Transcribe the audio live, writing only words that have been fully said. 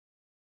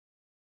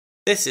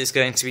This is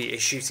going to be a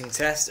shooting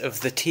test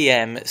of the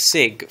TM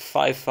SIG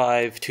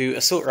 5.52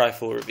 assault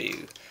rifle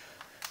review.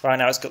 Right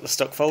now it's got the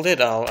stock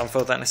folded, I'll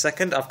unfold that in a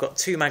second. I've got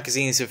two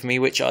magazines with me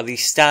which are the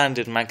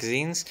standard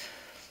magazines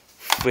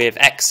with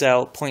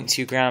XL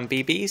 0.2 gram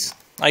BBs.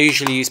 I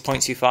usually use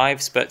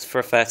 0.25s, but for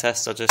a fair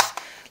test I'll just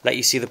let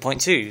you see the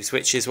 0.2s,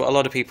 which is what a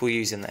lot of people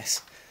use in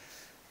this.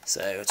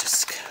 So I'll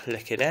just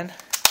click it in.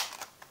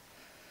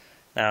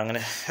 Now I'm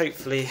going to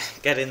hopefully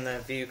get in the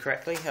view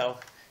correctly.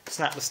 I'll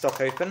snap the stock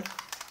open.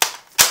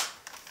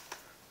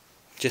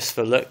 Just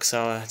for looks,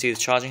 I'll do the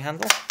charging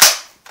handle.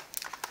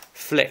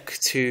 Flick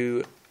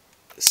to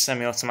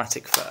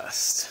semi-automatic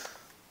first.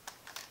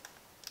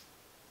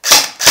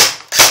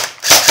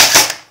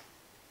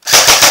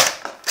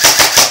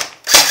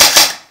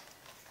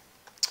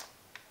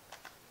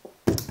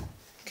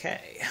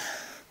 Okay.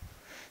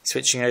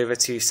 Switching over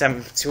to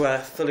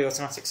fully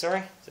automatic,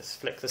 sorry. Just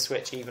flick the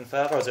switch even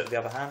further, I'll do it with the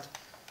other hand.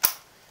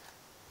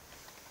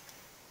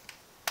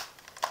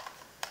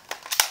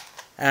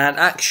 And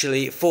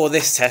actually, for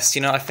this test,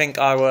 I think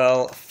I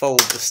will fold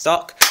the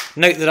stock.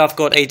 Note that I've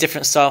got a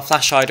different style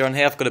flash hider on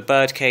here. I've got a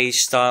birdcage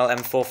style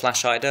M4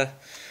 flash hider,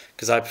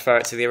 because I prefer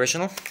it to the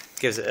original.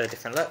 Gives it a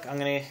different look. I'm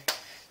going to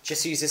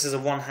just use this as a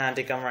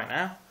one-handed gun right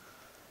now.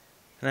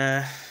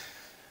 And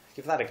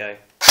give that a go.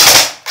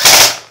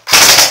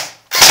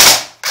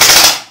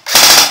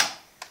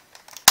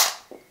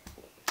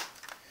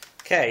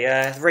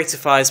 Okay, rate of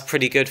fire is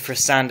pretty good for a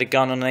standard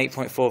gun on an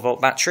 8.4 volt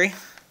battery.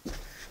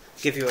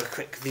 Give you a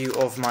quick view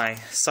of my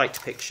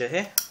sight picture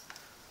here.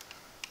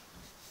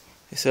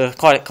 It's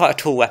quite a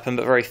tall weapon,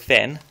 but very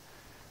thin.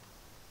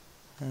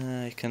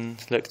 You can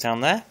look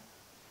down there.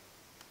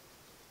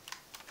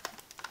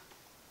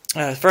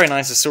 It's a very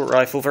nice assault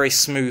rifle, very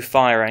smooth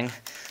firing.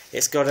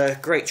 It's got a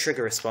great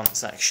trigger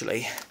response,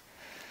 actually.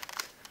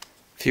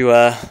 If you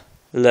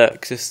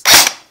look,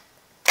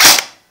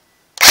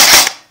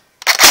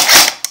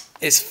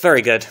 it's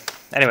very good.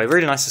 Anyway,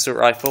 really nice assault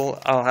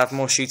rifle. I'll have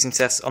more shooting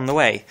tests on the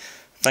way.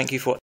 Thank you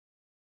for watching.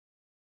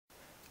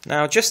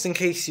 Now, just in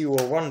case you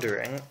were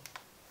wondering,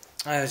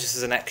 just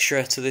as an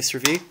extra to this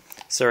review,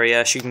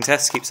 sorry, shooting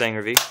test, keep saying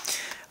review,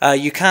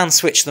 you can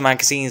switch the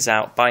magazines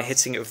out by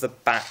hitting it with the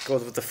back or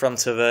with the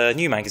front of a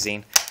new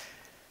magazine,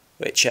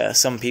 which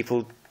some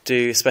people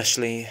do,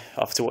 especially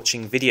after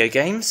watching video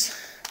games.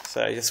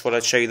 So I just want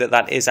to show you that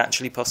that is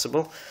actually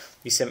possible.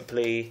 You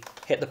simply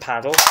hit the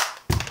paddle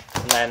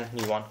and then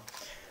new one,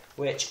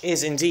 which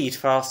is indeed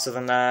faster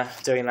than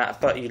doing that,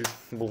 but you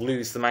will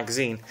lose the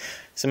magazine.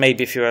 So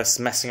maybe if you're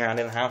messing around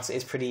in the house, it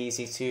is pretty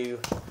easy to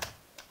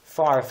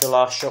fire off your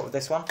last shot with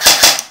this one.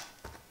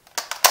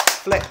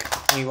 Flick,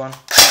 new one,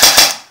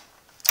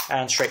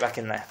 and straight back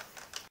in there.